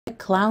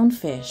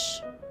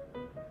Clownfish.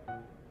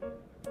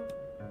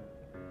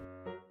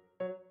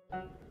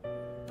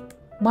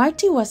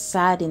 Marty was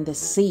sad in the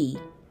sea.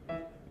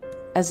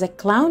 As a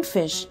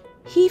clownfish,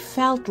 he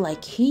felt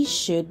like he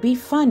should be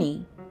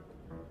funny.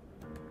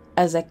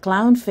 As a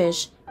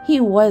clownfish, he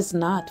was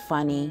not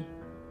funny.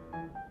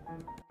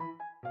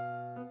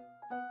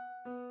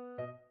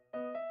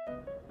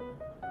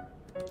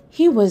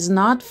 He was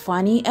not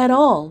funny at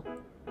all.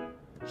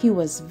 He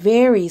was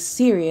very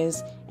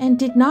serious and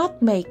did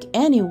not make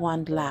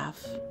anyone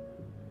laugh.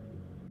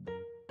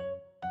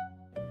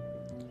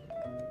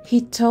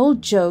 He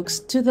told jokes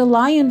to the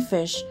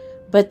lionfish,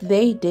 but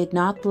they did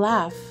not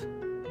laugh.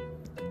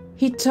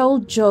 He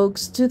told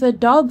jokes to the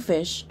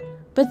dogfish,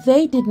 but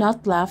they did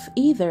not laugh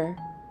either.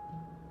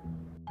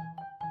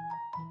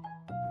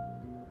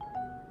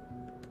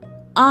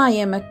 I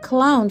am a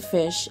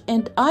clownfish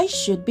and I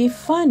should be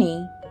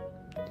funny,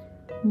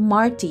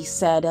 Marty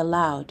said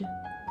aloud.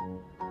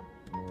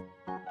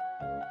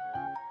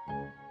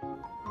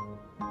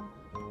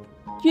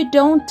 You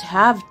don't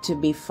have to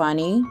be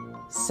funny,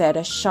 said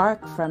a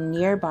shark from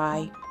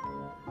nearby.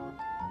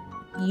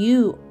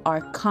 You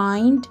are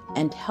kind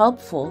and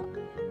helpful.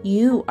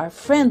 You are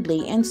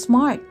friendly and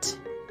smart.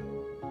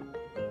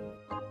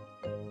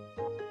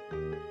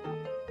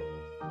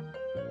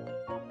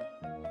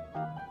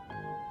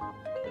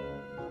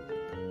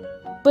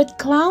 But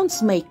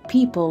clowns make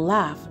people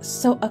laugh,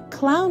 so a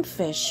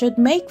clownfish should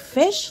make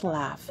fish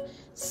laugh,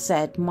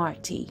 said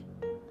Marty.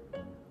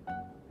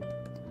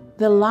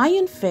 The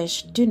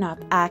lionfish do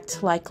not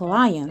act like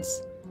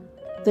lions.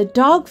 The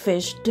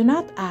dogfish do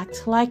not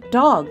act like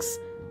dogs,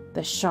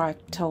 the shark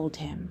told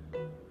him.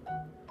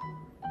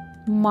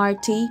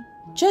 Marty,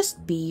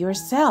 just be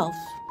yourself.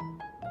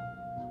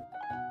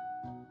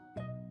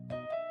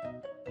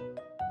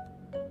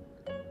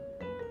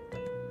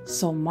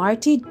 So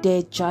Marty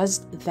did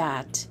just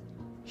that.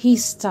 He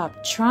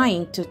stopped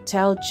trying to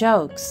tell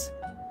jokes.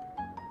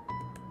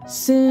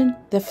 Soon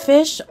the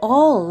fish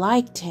all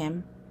liked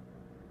him.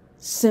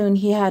 Soon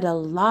he had a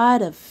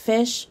lot of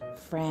fish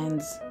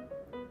friends.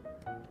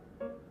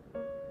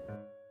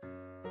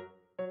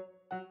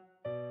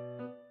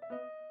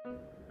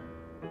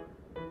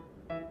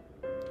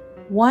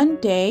 One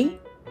day,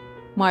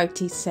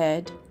 Marty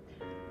said,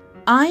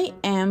 I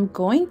am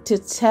going to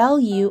tell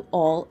you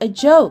all a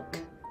joke.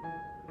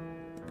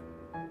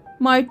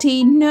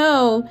 Marty,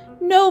 no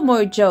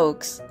more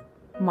jokes,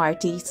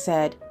 Marty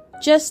said.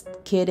 Just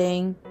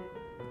kidding.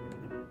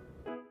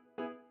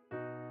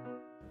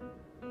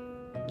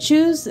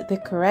 Choose the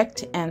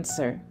correct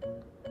answer.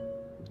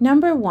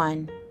 Number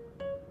 1.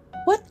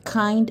 What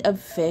kind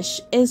of fish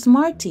is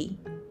Marty?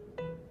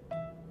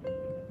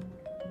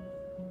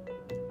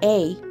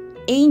 A.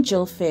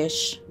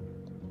 Angelfish.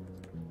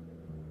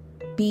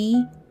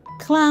 B.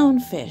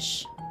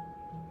 Clownfish.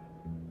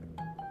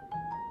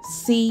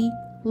 C.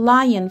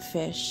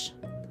 Lionfish.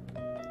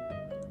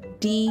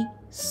 D.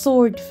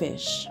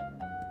 Swordfish.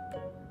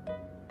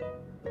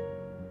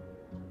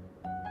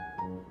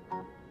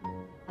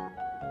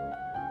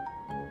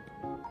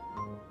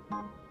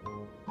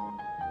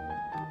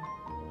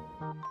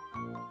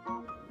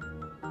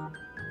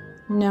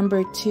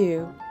 Number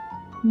 2.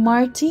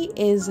 Marty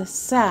is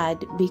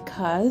sad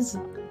because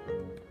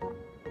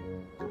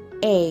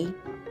A.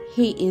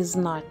 He is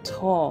not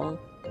tall.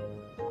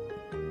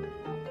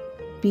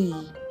 B.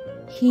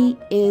 He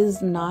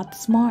is not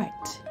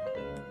smart.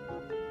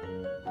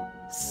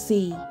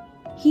 C.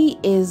 He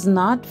is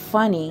not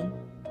funny.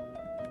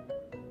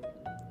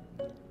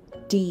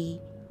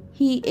 D.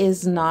 He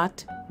is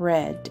not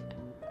red.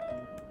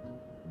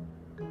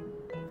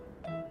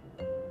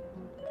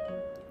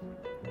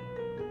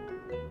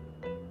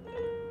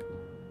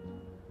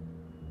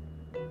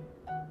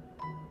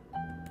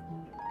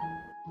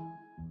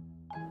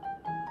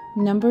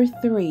 Number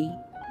 3.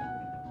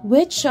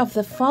 Which of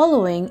the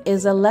following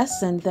is a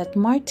lesson that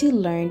Marty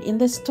learned in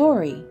the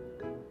story?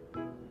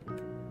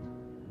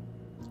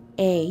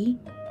 A.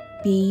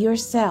 Be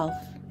yourself.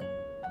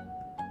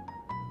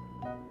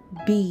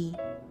 B.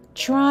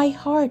 Try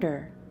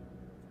harder.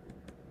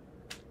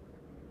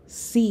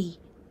 C.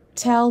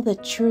 Tell the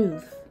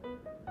truth.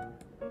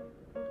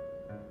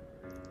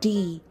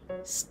 D.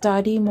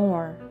 Study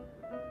more.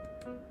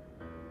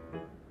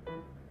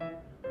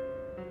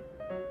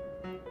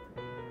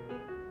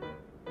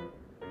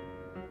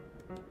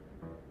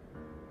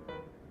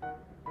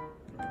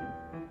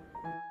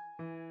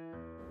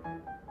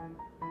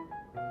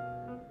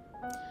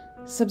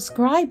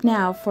 Subscribe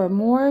now for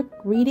more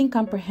reading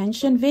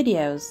comprehension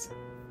videos.